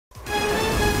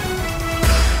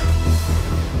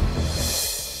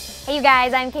Hey you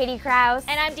guys, I'm Katie Krause.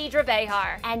 And I'm Deidre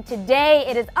Behar. And today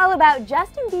it is all about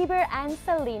Justin Bieber and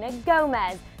Selena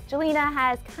Gomez. JELENA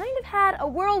has kind of had a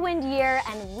whirlwind year,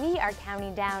 and we are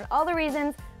counting down all the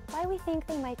reasons why we think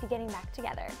they might be getting back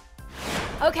together.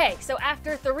 Okay, so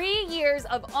after 3 years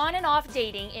of on and off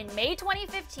dating, in May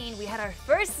 2015, we had our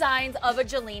first signs of a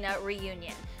JELENA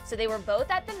reunion. So they were both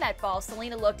at the Met Ball.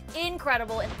 Selena looked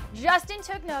incredible, and Justin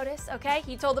took notice, okay?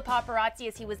 He told the paparazzi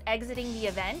as he was exiting the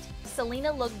event,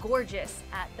 Selena looked gorgeous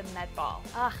at the Met Ball.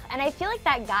 Ugh, and I feel like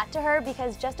that got to her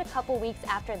because just a couple weeks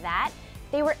after that,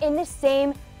 they were in the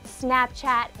same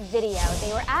Snapchat video.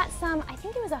 They were at I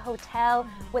think it was a hotel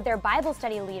with their Bible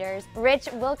study leaders. Rich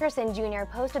Wilkerson Jr.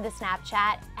 posted the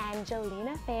Snapchat, and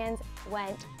JELENA fans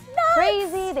went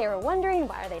crazy. They were wondering,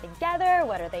 why are they together?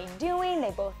 What are they doing?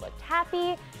 They both looked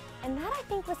happy. And that, I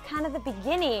think, was kind of the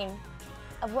beginning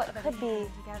of what could be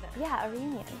a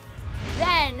reunion.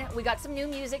 Then we got some new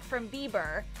music from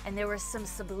Bieber, and there were some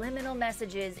subliminal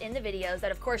messages in the videos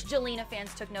that, of course, JELENA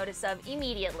fans took notice of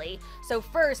immediately. So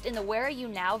first, in the Where Are You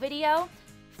Now video,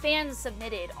 fans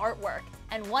submitted artwork,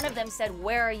 and one of them said,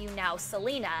 "Where are you now,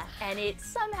 Selena?" And it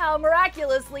somehow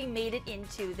miraculously made it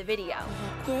into the video.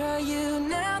 Where are you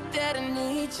now that I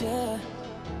need you?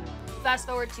 Fast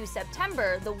forward to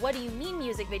September, the What Do You Mean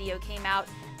music video came out,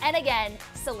 and again,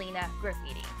 Selena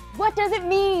graffiti. What does it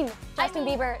mean? Justin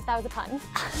Bieber, that was a pun. He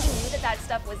knew that that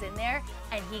stuff was in there,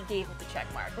 and he gave it the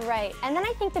check mark. Right, and then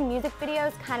I think the music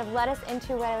videos kind of led us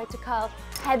into what I like to call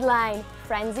headline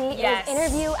frenzy. Yes. It was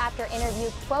interview after interview,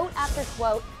 quote after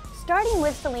quote, starting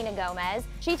with Selena Gomez.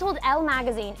 She told Elle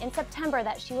magazine in September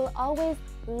that she will always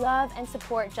love and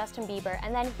support Justin Bieber.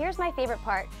 And then here's my favorite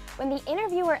part. When the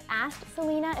interviewer asked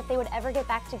Selena if they would ever get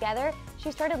back together,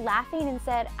 she started laughing and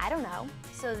said, "I don't know."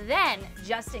 So then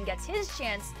Justin gets his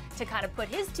chance to kind of put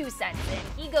his 2 cents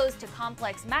in. He goes to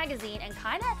Complex magazine and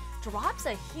kind of drops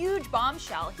a huge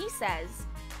bombshell. He says,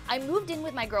 "I moved in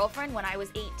with my girlfriend when I was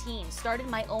 18, started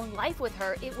my own life with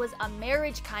her. It was a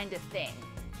marriage kind of thing."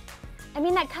 I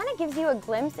mean, that kind of gives you a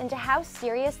glimpse into how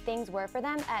serious things were for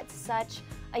them at such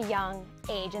a young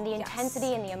age, and the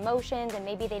intensity and the emotions, and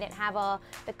maybe they didn't have all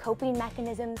the coping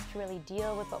mechanisms to really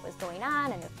deal with what was going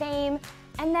on and the fame.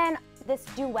 And then this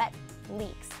duet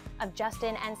leaks of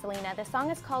Justin and Selena. The song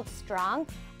is called Strong,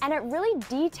 and it really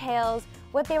details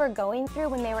what they were going through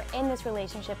when they were in this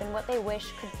relationship and what they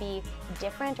wish could be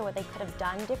different or what they could have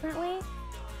done differently.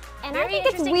 And I think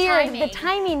it's weird, the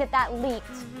timing that leaked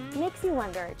makes you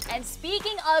wonder. And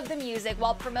speaking of the music,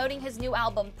 while promoting his new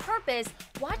album, Purpose,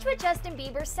 watch what Justin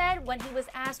Bieber said when he was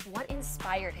asked what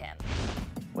inspired him.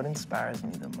 What inspires me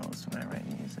the most when I write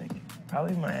music?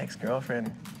 Probably my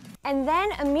ex-girlfriend. And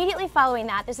then immediately following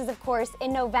that, this is of course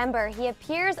in November, he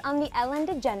appears on the Ellen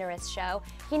DeGeneres show.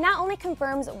 He not only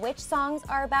confirms which songs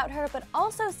are about her, but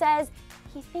also says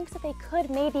he thinks that they could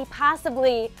maybe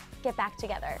possibly get back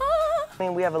together. I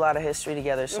mean, we have a lot of history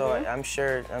together, so I'm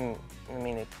sure, I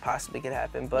mean, it possibly could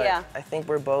happen, but I think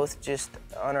we're both just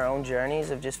on our own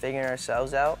journeys of just figuring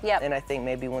ourselves out. And I think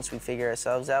maybe once we figure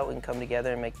ourselves out, we can come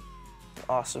together and make an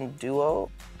awesome duo.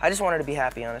 I just want her to be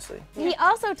happy, honestly. He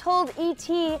also told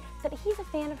E.T. that he's a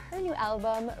fan of her new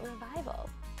album, Revival.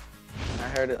 I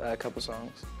heard a couple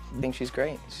songs. I think she's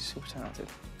great. She's super talented.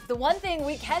 The one thing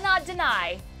we cannot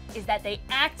deny is that they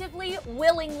actively,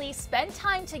 willingly spent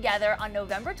time together on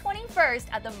November 21st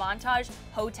at the Montage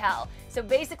Hotel. So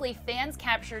basically, fans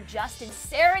captured Justin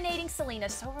serenading Selena,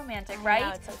 so romantic, right? I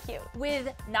know, it's so cute.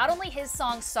 With not only his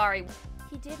song, Sorry,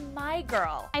 he did My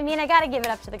Girl. I mean, I gotta give it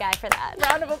up to the guy for that.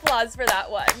 Round of applause for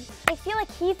that one. I feel like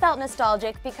he felt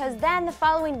nostalgic because then the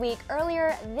following week,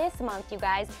 earlier this month, you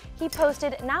guys, he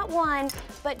posted not 1,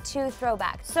 but 2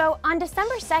 throwbacks. So on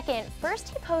December 2nd, first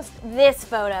he posts this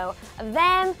photo of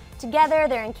them together.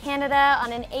 They're in Canada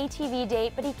on an ATV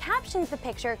date, but he captions the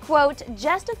picture, quote,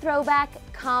 "Just a throwback,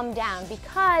 calm down,"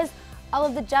 because all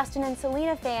of the Justin and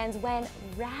Selena fans went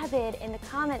rabid in the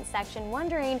comments section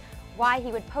wondering why he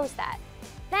would post that.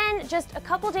 Then, just a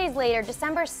couple days later,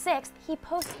 December 6th, he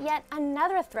posts yet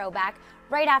another throwback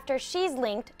right after she's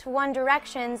linked to One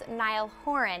Direction's Niall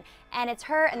Horan. And it's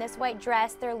her in this white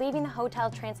dress. They're leaving the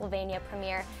Hotel Transylvania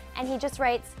premiere, and he just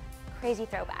writes, "Crazy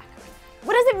throwback."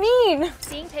 What does it mean?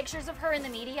 Seeing pictures of her in the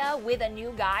media with a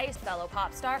new guy, his fellow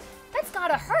pop star, that's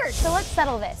gotta hurt. So let's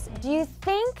settle this. Do you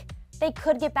think they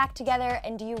could get back together,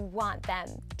 and do you want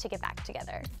them to get back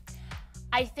together?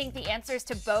 I think the answers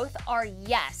to both are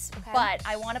yes, but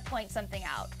I want to point something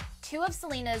out. 2 of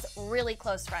Selena's really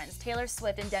close friends, Taylor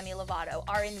Swift and Demi Lovato,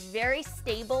 are in very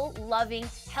stable, loving,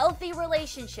 healthy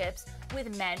relationships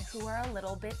with men who are a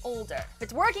little bit older. If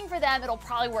it's working for them, it'll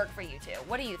probably work for you too.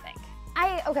 What do you think?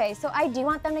 Okay, so I do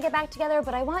want them to get back together,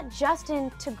 but I want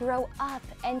Justin to grow up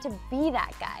and to be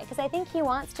that guy, because I think he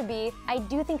wants to be. I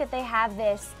do think that they have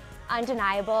this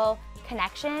undeniable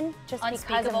connection just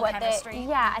because of what chemistry.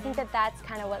 I think that that's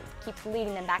kind of what keeps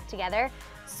leading them back together.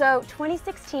 So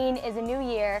 2016 is a new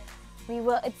year.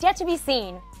 It's yet to be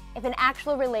seen if an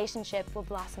actual relationship will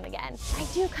blossom again. I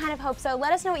do kind of hope so.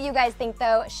 Let us know what you guys think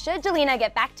though. Should JELENA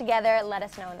get back together? Let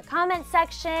us know in the comments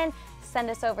section. Send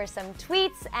us over some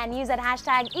tweets and use that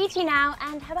hashtag ETNow.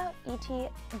 And how about ET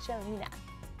JELENA?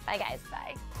 Bye guys,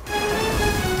 bye.